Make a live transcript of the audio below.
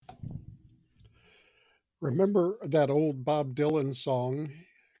Remember that old Bob Dylan song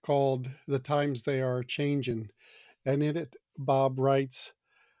called The Times They Are Changin'? And in it, Bob writes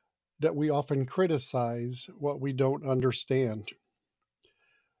that we often criticize what we don't understand.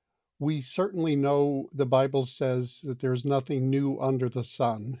 We certainly know the Bible says that there's nothing new under the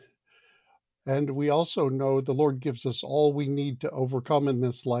sun. And we also know the Lord gives us all we need to overcome in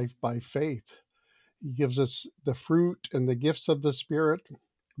this life by faith. He gives us the fruit and the gifts of the Spirit,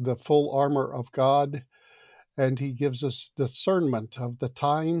 the full armor of God, and he gives us discernment of the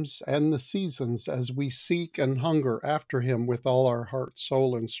times and the seasons as we seek and hunger after him with all our heart,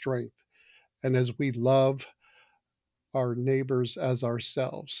 soul, and strength, and as we love our neighbors as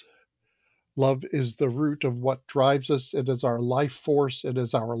ourselves. Love is the root of what drives us. It is our life force. It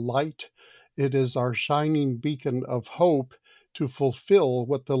is our light. It is our shining beacon of hope to fulfill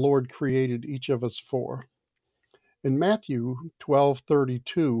what the Lord created each of us for. In Matthew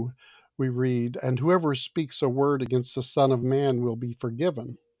 12:32, we read, "And whoever speaks a word against the Son of Man will be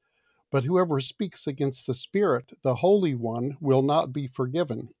forgiven. But whoever speaks against the Spirit, the Holy One, will not be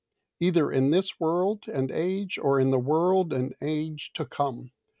forgiven, either in this world and age or in the world and age to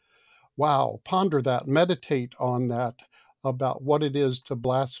come." Wow, ponder that, meditate on that, about what it is to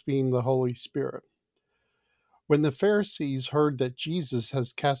blaspheme the Holy Spirit. When the Pharisees heard that Jesus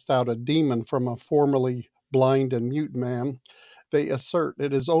has cast out a demon from a formerly blind and mute man, they assert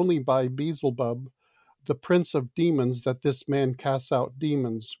it is only by Beelzebub, the prince of demons, that this man casts out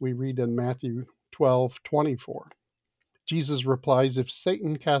demons, we read in Matthew 12:24. Jesus replies, if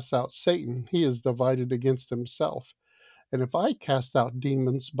Satan casts out Satan, he is divided against himself. And if I cast out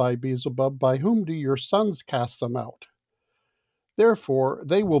demons by Beelzebub, by whom do your sons cast them out? Therefore,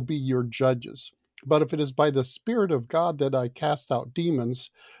 they will be your judges. But if it is by the Spirit of God that I cast out demons,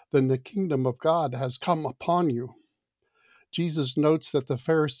 then the kingdom of God has come upon you. Jesus notes that the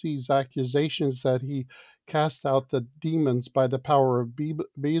Pharisees' accusations that he cast out the demons by the power of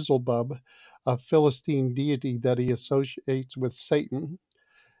Beelzebub, a Philistine deity that he associates with Satan.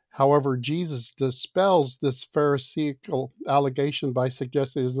 However, Jesus dispels this Pharisaical allegation by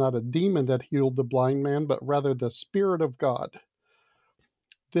suggesting it is not a demon that healed the blind man, but rather the Spirit of God.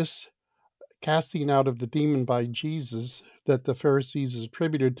 This casting out of the demon by Jesus that the Pharisees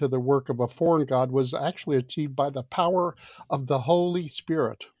attributed to the work of a foreign god was actually achieved by the power of the Holy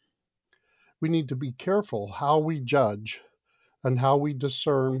Spirit. We need to be careful how we judge and how we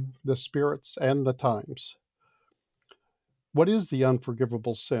discern the spirits and the times. What is the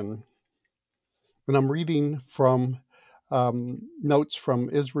unforgivable sin? And I'm reading from notes from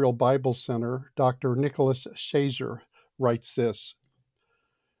Israel Bible Center. Dr. Nicholas Shazer writes this.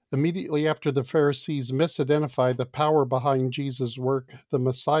 Immediately after the Pharisees misidentify the power behind Jesus' work, the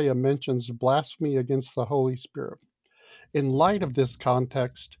Messiah mentions blasphemy against the Holy Spirit. In light of this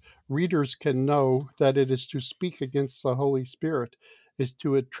context, readers can know that it is to speak against the Holy Spirit, is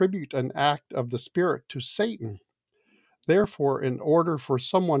to attribute an act of the Spirit to Satan. Therefore, in order for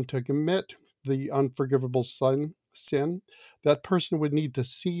someone to commit the unforgivable sin, that person would need to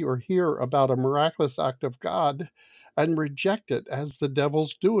see or hear about a miraculous act of God and reject it as the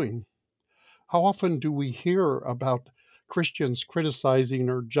devil's doing. How often do we hear about Christians criticizing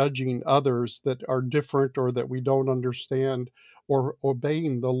or judging others that are different or that we don't understand, or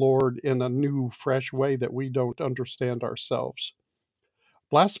obeying the Lord in a new, fresh way that we don't understand ourselves?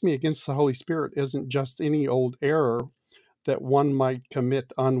 Blasphemy against the Holy Spirit isn't just any old error that one might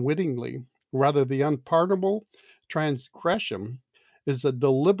commit unwittingly. Rather, the unpardonable transgression is a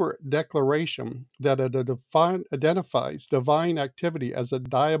deliberate declaration that it identifies divine activity as a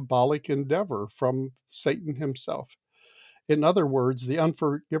diabolic endeavor from Satan himself. In other words, the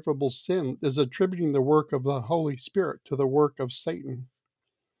unforgivable sin is attributing the work of the Holy Spirit to the work of Satan.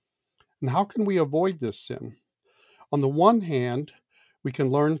 And how can we avoid this sin? On the one hand, we can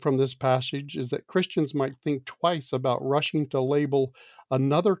learn from this passage is that Christians might think twice about rushing to label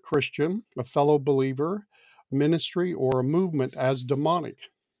another Christian, a fellow believer, ministry, or a movement as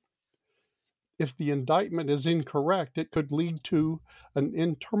demonic. If the indictment is incorrect, it could lead to an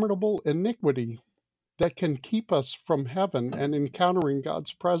interminable iniquity that can keep us from heaven and encountering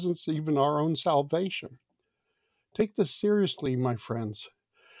God's presence, even our own salvation. Take this seriously, my friends.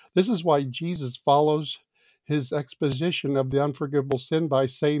 This is why Jesus follows his exposition of the unforgivable sin by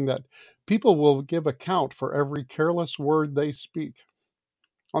saying that people will give account for every careless word they speak.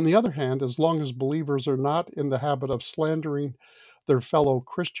 On the other hand, as long as believers are not in the habit of slandering their fellow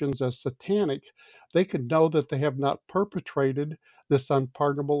Christians as satanic, they can know that they have not perpetrated this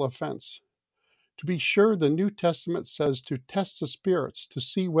unpardonable offense. To be sure, the New Testament says to test the spirits to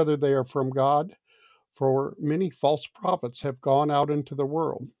see whether they are from God, for many false prophets have gone out into the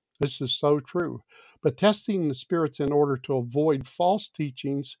world. This is so true. But testing the spirits in order to avoid false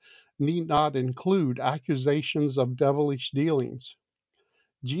teachings need not include accusations of devilish dealings.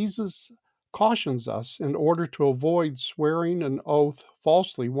 Jesus cautions us in order to avoid swearing an oath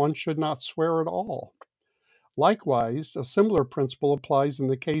falsely, one should not swear at all. Likewise, a similar principle applies in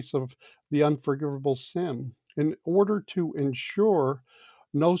the case of the unforgivable sin. In order to ensure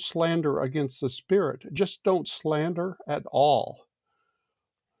no slander against the Spirit, just don't slander at all.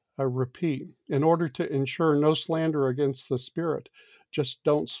 I repeat, in order to ensure no slander against the Spirit, just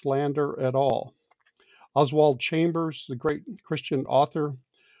don't slander at all. Oswald Chambers, the great Christian author,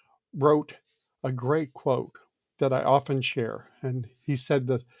 wrote a great quote that I often share. And he said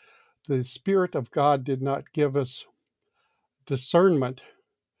that the Spirit of God did not give us discernment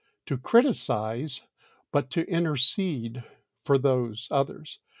to criticize, but to intercede for those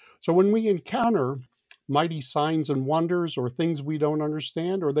others. So when we encounter mighty signs and wonders or things we don't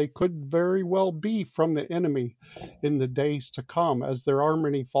understand, or they could very well be from the enemy in the days to come, as there are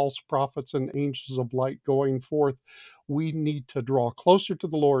many false prophets and angels of light going forth, we need to draw closer to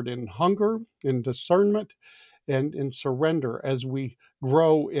the Lord in hunger, in discernment, and in surrender as we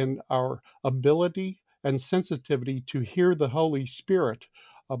grow in our ability and sensitivity to hear the Holy Spirit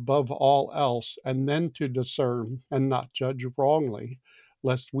above all else, and then to discern and not judge wrongly,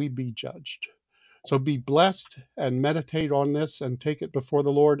 lest we be judged. So be blessed and meditate on this and take it before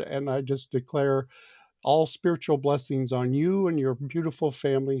the Lord. And I just declare all spiritual blessings on you and your beautiful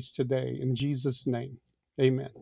families today. In Jesus' name, amen.